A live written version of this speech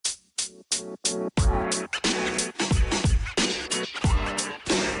Good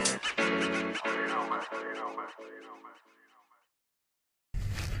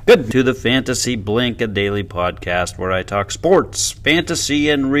to the Fantasy Blink, a daily podcast where I talk sports, fantasy,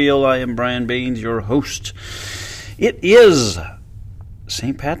 and real. I am Brian Baines, your host. It is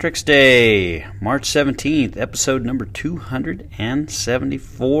St. Patrick's Day, March 17th, episode number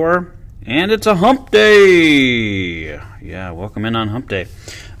 274, and it's a hump day. Yeah, welcome in on hump day.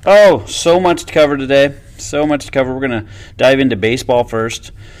 Oh, so much to cover today, so much to cover. We're going to dive into baseball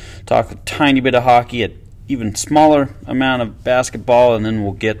first, talk a tiny bit of hockey, a even smaller amount of basketball, and then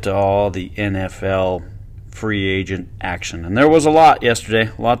we'll get to all the NFL free agent action. And there was a lot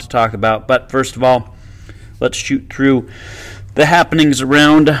yesterday, a lot to talk about. But first of all, let's shoot through the happenings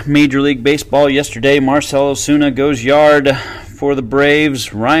around Major League Baseball yesterday. Marcell Ozuna goes yard for the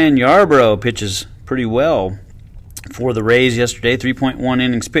Braves. Ryan Yarbrough pitches pretty well for the Rays yesterday. 3.1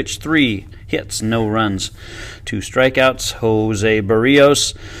 innings pitched, 3 hits, no runs, 2 strikeouts. Jose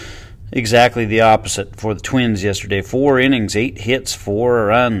Barrios, exactly the opposite for the Twins yesterday. 4 innings, 8 hits, 4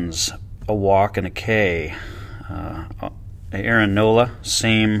 runs, a walk, and a K. Aaron Nola,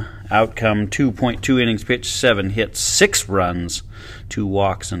 same outcome. 2.2 innings pitched, 7 hits, 6 runs, 2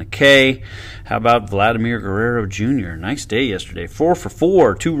 walks, and a K. How about Vladimir Guerrero Jr.? Nice day yesterday. 4 for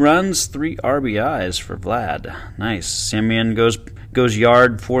 4, 2 runs, 3 RBIs for Vlad. Nice. Simeon goes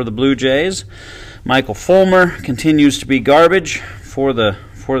yard for the Blue Jays. Michael Fulmer continues to be garbage for the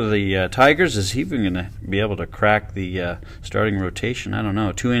Tigers. Is he even going to be able to crack the starting rotation? I don't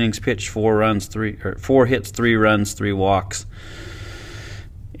know. 2 innings pitched, 4 hits, 3 runs, 3 walks,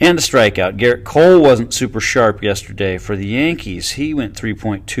 and a strikeout. Garrett Cole wasn't super sharp yesterday for the Yankees. He went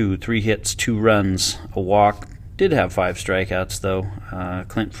 3.2, 3 hits, 2 runs, a walk. Did have 5 strikeouts, though.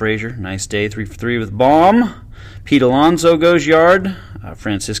 Clint Frazier, nice day, 3 for 3 with a bomb. Pete Alonso goes yard.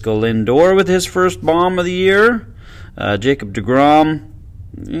 Francisco Lindor with his first bomb of the year. Jacob deGrom,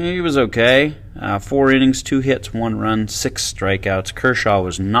 he was okay. 4 innings, 2 hits, 1 run, 6 strikeouts. Kershaw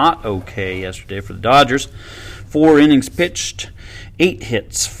was not okay yesterday for the Dodgers. 4 innings pitched, 8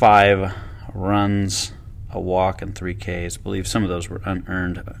 hits, 5 runs, a walk, and 3 Ks. I believe some of those were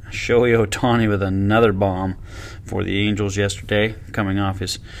unearned. Shohei Ohtani with another bomb for the Angels yesterday, coming off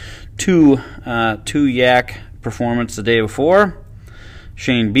his two yak performance the day before.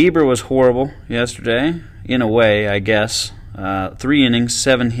 Shane Bieber was horrible yesterday, in a way, I guess. 3 innings,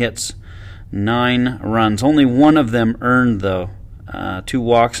 7 hits, 9 runs. Only one of them earned, though. 2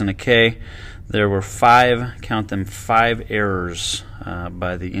 walks and a K. There were 5 errors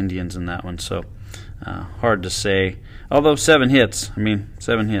by the Indians in that one. So hard to say. Although 7 hits.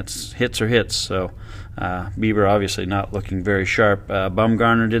 7 hits. Hits are hits. So Bieber obviously not looking very sharp.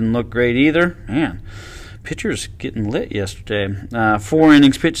 Bumgarner didn't look great either. Man, pitchers getting lit yesterday. 4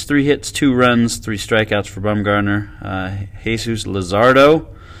 innings pitched, 3 hits, 2 runs, 3 strikeouts for Bumgarner. Jesus Luzardo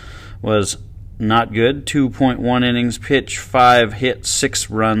was not good. 2.1 innings pitched, 5 hits,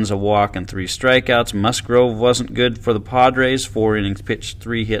 6 runs, a walk, and 3 strikeouts. Musgrove wasn't good for the Padres. 4 innings pitched,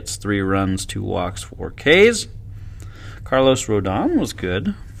 3 hits, 3 runs, 2 walks, 4 Ks. Carlos Rodon was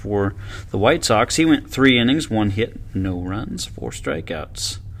good for the White Sox. He went 3 innings, 1 hit, no runs, 4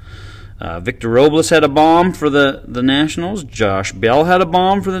 strikeouts. Victor Robles had a bomb for the Nationals. Josh Bell had a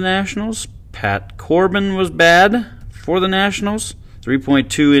bomb for the Nationals. Pat Corbin was bad for the Nationals.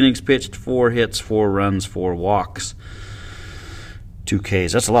 3.2 innings pitched, 4 hits, 4 runs, 4 walks, 2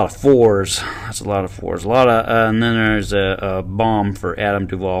 Ks. That's a lot of 4s. And then there's a bomb for Adam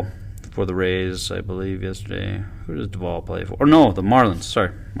Duvall for the Rays, I believe, yesterday. Who does Duvall play for? Or no, the Marlins.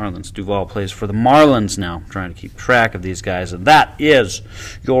 Sorry, Marlins. Duvall plays for the Marlins now. I'm trying to keep track of these guys. And that is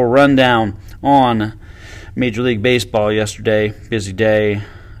your rundown on Major League Baseball yesterday. Busy day.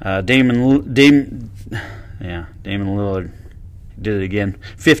 Damon Lillard did it again.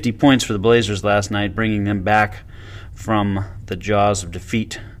 50 points for the Blazers last night, bringing them back from the jaws of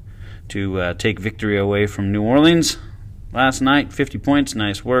defeat to take victory away from New Orleans. Last night, 50 points,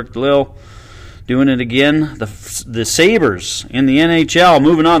 nice work, Lil. Doing it again. The Sabres in the NHL,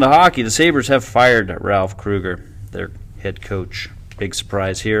 moving on to hockey. The Sabres have fired Ralph Kruger, their head coach. Big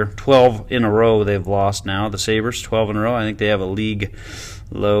surprise here. 12 in a row they've lost now, the Sabres, 12 in a row. I think they have a league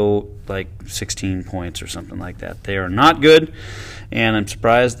low, like 16 points or something like that. They are not good, and I'm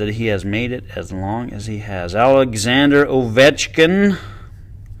surprised that he has made it as long as he has. Alexander Ovechkin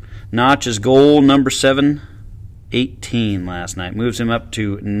notches goal number 718 last night. Moves him up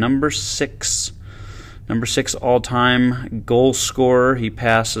to number 6 all-time goal scorer. He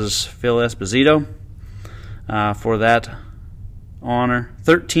passes Phil Esposito for that honor.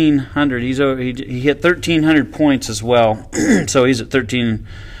 1,300. He hit 1,300 points as well. So he's at 13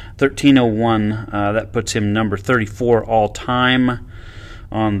 1301. That puts him number 34 all-time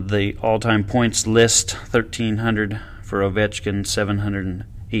on the all-time points list. 1,300 for Ovechkin,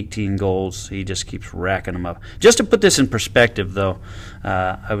 718 goals. He just keeps racking them up. Just to put this in perspective, though,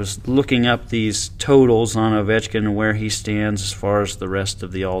 I was looking up these totals on Ovechkin and where he stands as far as the rest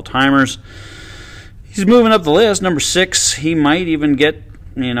of the all-timers. He's moving up the list, number 6. He might even get,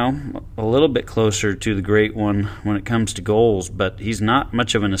 a little bit closer to the great one when it comes to goals, but he's not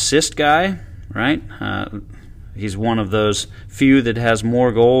much of an assist guy, right? He's one of those few that has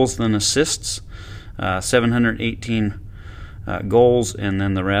more goals than assists, 718 goals, and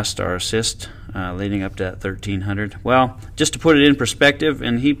then the rest are assists, leading up to that 1,300. Well, just to put it in perspective,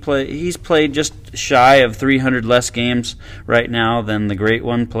 and he's played just shy of 300 less games right now than the great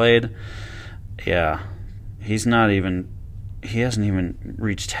one played. Yeah, he hasn't even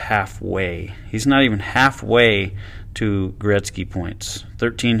reached halfway. He's not even halfway to Gretzky points.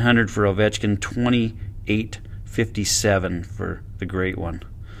 1,300 for Ovechkin, 2,857 for the great one.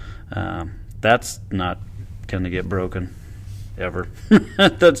 That's not going to get broken ever.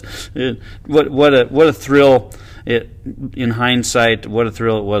 That's what a thrill! In hindsight, what a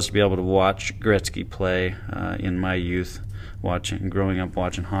thrill it was to be able to watch Gretzky play in my youth. Growing up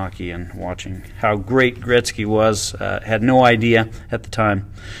watching hockey and watching how great Gretzky was. Had no idea at the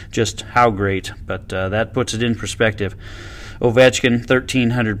time just how great, but that puts it in perspective. Ovechkin,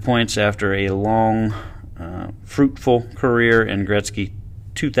 1,300 points after a long, fruitful career, and Gretzky,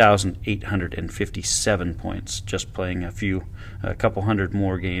 2,857 points, just playing a couple hundred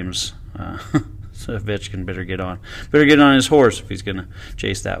more games. So Ovechkin better get on his horse if he's going to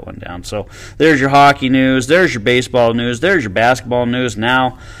chase that one down. So there's your hockey news. There's your baseball news. There's your basketball news.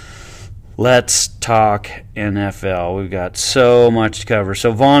 Now let's talk NFL. We've got so much to cover.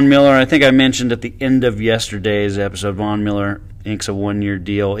 So Von Miller, I think I mentioned at the end of yesterday's episode, Von Miller inks a 1-year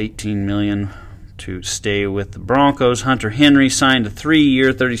deal, $18 million to stay with the Broncos. Hunter Henry signed a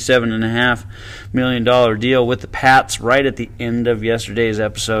 3-year, $37.5 million deal with the Pats right at the end of yesterday's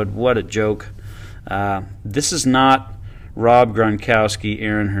episode. What a joke. This is not Rob Gronkowski,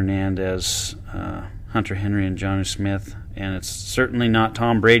 Aaron Hernandez, Hunter Henry, and Jonnu Smith, and it's certainly not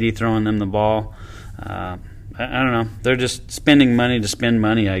Tom Brady throwing them the ball. I don't know. They're just spending money to spend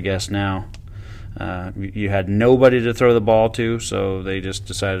money, I guess, now. You had nobody to throw the ball to, so they just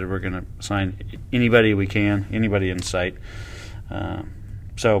decided we're going to sign anybody we can, anybody in sight.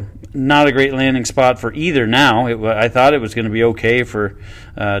 So not a great landing spot for either now. I thought it was going to be okay for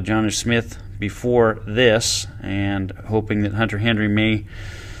Jonnu Smith before this, and hoping that Hunter Henry may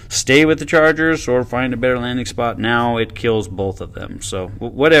stay with the Chargers or find a better landing spot. Now it kills both of them. So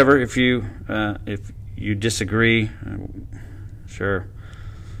whatever. If you disagree, sure,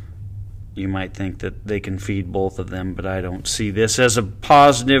 you might think that they can feed both of them, but I don't see this as a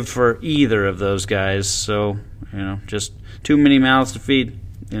positive for either of those guys. So just too many mouths to feed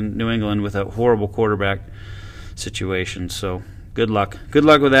in New England with a horrible quarterback situation. So good luck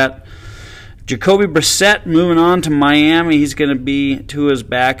with that. Jacoby Brissett moving on to Miami. He's going to be Tua's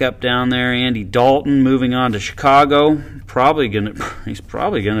backup down there. Andy Dalton moving on to Chicago. He's probably going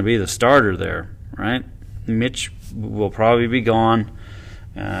to be the starter there, right? Mitch will probably be gone.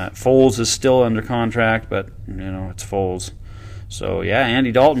 Foles is still under contract, but it's Foles. So yeah,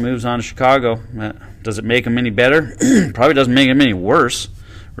 Andy Dalton moves on to Chicago. Does it make him any better? Probably doesn't make him any worse,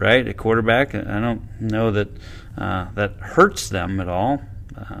 right? A quarterback. I don't know that that hurts them at all.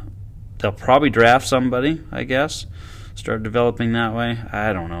 They'll probably draft somebody, I guess. Start developing that way.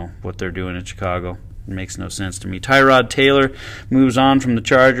 I don't know what they're doing in Chicago. It makes no sense to me. Tyrod Taylor moves on from the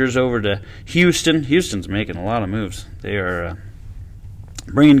Chargers over to Houston. Houston's making a lot of moves. They are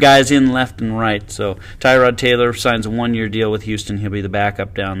bringing guys in left and right. So Tyrod Taylor signs a 1-year deal with Houston. He'll be the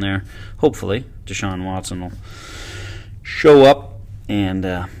backup down there. Hopefully, Deshaun Watson will show up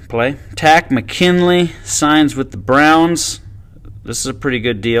and play. Takk McKinley signs with the Browns. This is a pretty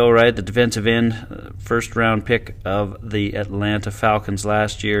good deal, right? The defensive end, first-round pick of the Atlanta Falcons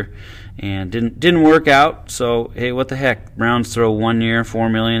last year, and didn't work out. So hey, what the heck? Browns throw 1 year,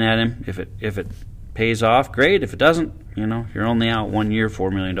 $4 million at him. If it pays off, great. If it doesn't, you're only out 1 year,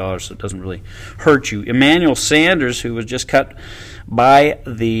 $4 million, so it doesn't really hurt you. Emmanuel Sanders, who was just cut by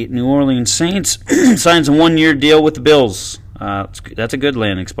the New Orleans Saints, signs a 1-year deal with the Bills. That's a good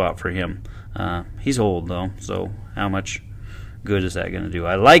landing spot for him. He's old though, so how much good is that going to do?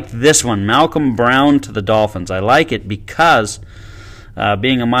 I like this one. Malcolm Brown to the Dolphins. I like it because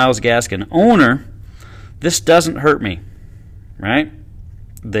being a Myles Gaskin owner, this doesn't hurt me, right?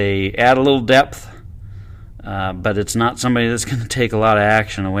 They add a little depth but it's not somebody that's going to take a lot of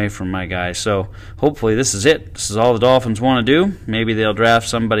action away from my guy. So hopefully this is it. This is all the Dolphins want to do. Maybe they'll draft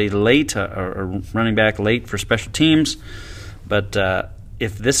somebody late or running back late for special teams. But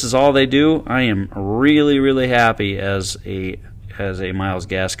if this is all they do, I am really, really happy as a Myles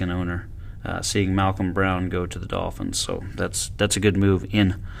Gaskin owner, seeing Malcolm Brown go to the Dolphins. So that's a good move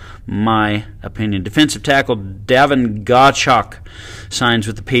in my opinion. Defensive tackle Davin Godchuk signs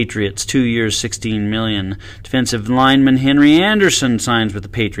with the Patriots, 2 years, $16 million. Defensive lineman Henry Anderson signs with the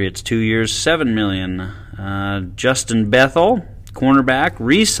Patriots, 2 years, $7 million. Justin Bethel, cornerback,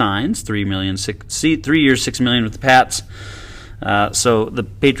 re-signs, 3 years, $6 million with the Pats. So the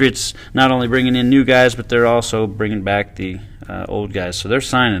Patriots not only bringing in new guys, but they're also bringing back the old guys. So they're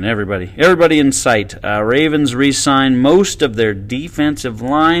signing everybody in sight. Ravens re-sign most of their defensive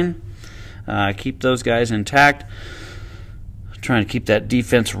line. Keep those guys intact. Trying to keep that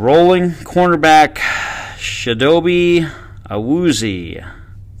defense rolling. Cornerback Chidobe Awuzie,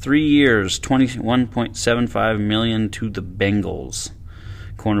 3 years, $21.75 million to the Bengals.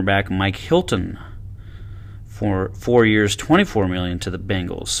 Cornerback Mike Hilton, for 4 years, $24 million to the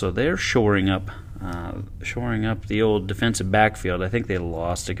Bengals. So they're shoring up the old defensive backfield. I think they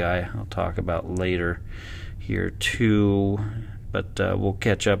lost a guy I'll talk about later here too, but we'll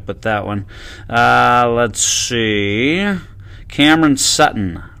catch up with that one. Let's see. Cameron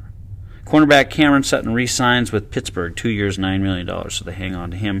Sutton, cornerback Cameron Sutton re-signs with Pittsburgh, 2 years, $9 million. So they hang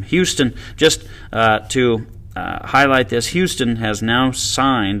on to him. Houston, just to highlight this, Houston has now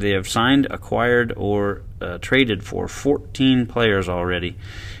signed. They have signed, acquired, or traded for 14 players already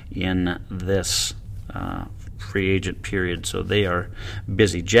in this free agent period, so they are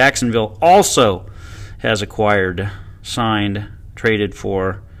busy. Jacksonville also has acquired, signed, traded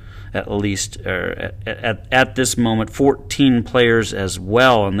for at least at this moment 14 players as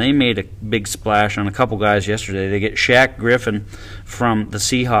well, and they made a big splash on a couple guys yesterday. They get Shaq Griffin from the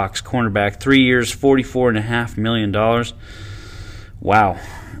Seahawks, cornerback, 3 years, $44.5 million. Wow.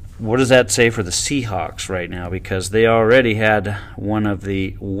 What does that say for the Seahawks right now? Because they already had one of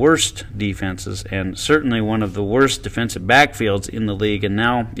the worst defenses and certainly one of the worst defensive backfields in the league, and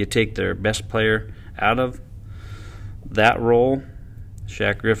now you take their best player out of that role.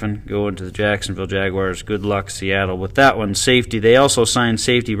 Shaq Griffin going to the Jacksonville Jaguars. Good luck, Seattle, with that one. Safety. They also signed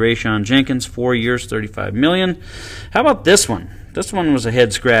safety Rayshon Jenkins, 4 years, $35 million. How about this one? This one was a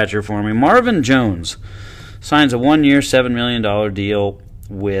head-scratcher for me. Marvin Jones signs a 1 year, $7 million deal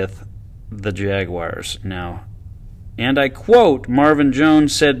with the Jaguars. Now, and I quote, Marvin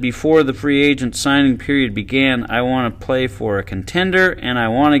Jones said before the free agent signing period began, I want to play for a contender and I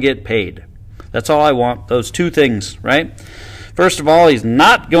want to get paid. That's all I want, those two things, right? First of all, he's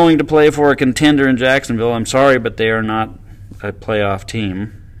not going to play for a contender in Jacksonville. I'm sorry, but they are not a playoff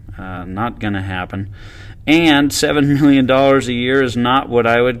team. Not going to happen. And $7 million a year is not what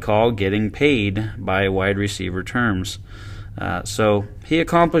I would call getting paid by wide receiver terms. So he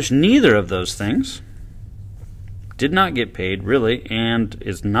accomplished neither of those things. Did not get paid, really, and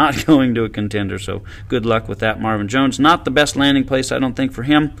is not going to a contender. So good luck with that, Marvin Jones. Not the best landing place, I don't think, for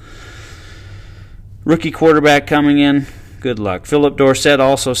him. Rookie quarterback coming in. Good luck. Philip Dorsett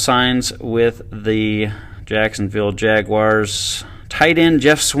also signs with the Jacksonville Jaguars. Tight end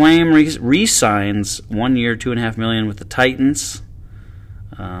Jeff Swaim re-signs 1 year, $2.5 million with the Titans.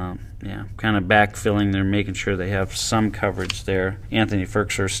 Kind of backfilling. They're making sure they have some coverage there. Anthony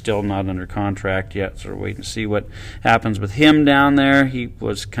Firkser still not under contract yet, so we're waiting to see what happens with him down there. He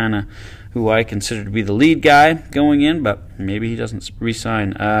was kind of who I consider to be the lead guy going in, but maybe he doesn't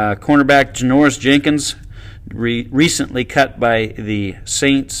re-sign. Cornerback Janoris Jenkins, recently cut by the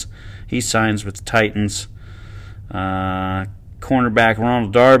Saints. He signs with the Titans. Cornerback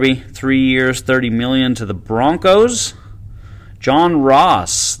Ronald Darby, 3 years, $30 million to the Broncos. John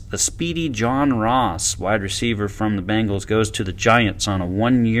Ross, the speedy John Ross, wide receiver from the Bengals, goes to the Giants on a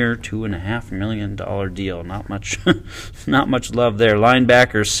 1 year, $2.5 million deal. Not much, not much love there.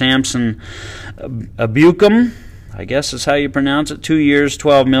 Linebacker Samson Abukum, I guess is how you pronounce it. 2 years,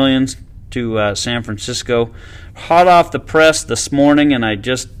 $12 million to San Francisco. Hot off the press this morning, and I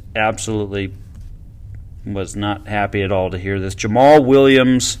just absolutely was not happy at all to hear this. Jamal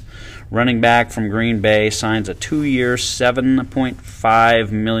Williams, running back from Green Bay, signs a 2 year,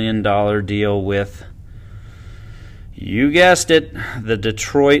 $7.5 million deal with, you guessed it, the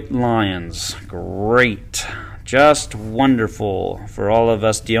Detroit Lions. Great. Just wonderful for all of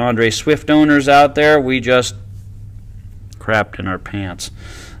us DeAndre Swift owners out there. We just crapped in our pants.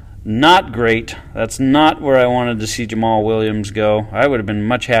 Not great. That's not where I wanted to see Jamal Williams go. I would have been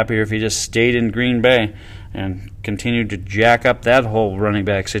much happier if he just stayed in Green Bay. and continued to jack up that whole running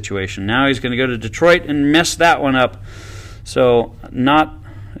back situation. Now he's going to go to Detroit and mess that one up. So not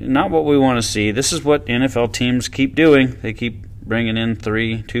what we want to see. This is what NFL teams keep doing. They keep bringing in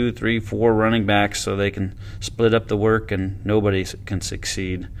 2, 3, 4 running backs so they can split up the work and nobody can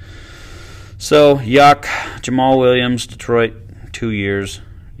succeed. So, yuck. Jamal Williams, Detroit, 2 years.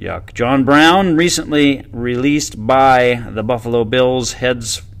 Yuck. John Brown, recently released by the Buffalo Bills,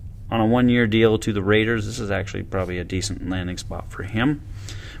 heads on a 1-year deal to the Raiders. This is actually probably a decent landing spot for him.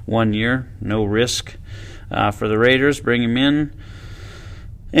 1 year, no risk for the Raiders. Bring him in.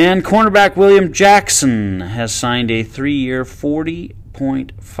 And cornerback William Jackson has signed a 3-year,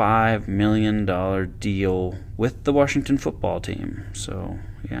 $40.5 million deal with the Washington football team. So,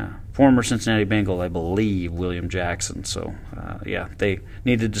 yeah, former Cincinnati Bengal, I believe, William Jackson. So, yeah, they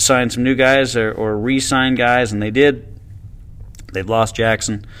needed to sign some new guys or re-sign guys, and they did. They've lost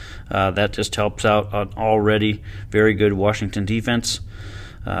Jackson. That just helps out an already very good Washington defense.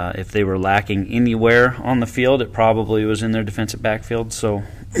 If they were lacking anywhere on the field, it probably was in their defensive backfield. So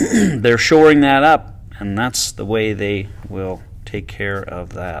they're shoring that up, and that's the way they will take care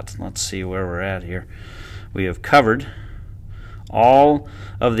of that. Let's see where we're at here. We have covered all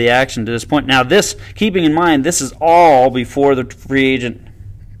of the action to this point. Now, this, keeping in mind, this is all before the free agent,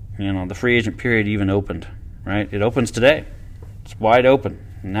 the free agent period even opened, right? It opens today. It's wide open.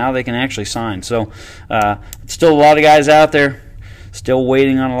 Now they can actually sign. So still a lot of guys out there. Still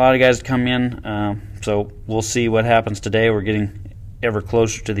waiting on a lot of guys to come in. So we'll see what happens today. We're getting ever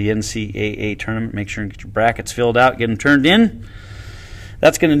closer to the NCAA tournament. Make sure and get your brackets filled out. Get them turned in.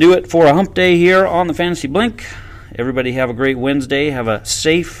 That's going to do it for a hump day here on the Fantasy Blink. Everybody have a great Wednesday. Have a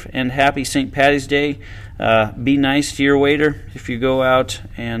safe and happy St. Paddy's Day. Be nice to your waiter if you go out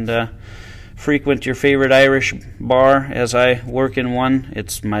and frequent your favorite Irish bar, as I work in one.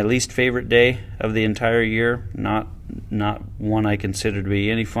 It's my least favorite day of the entire year. Not one I consider to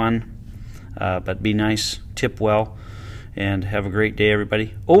be any fun. But be nice, tip well, and have a great day,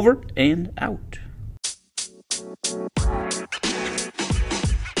 everybody. Over and out.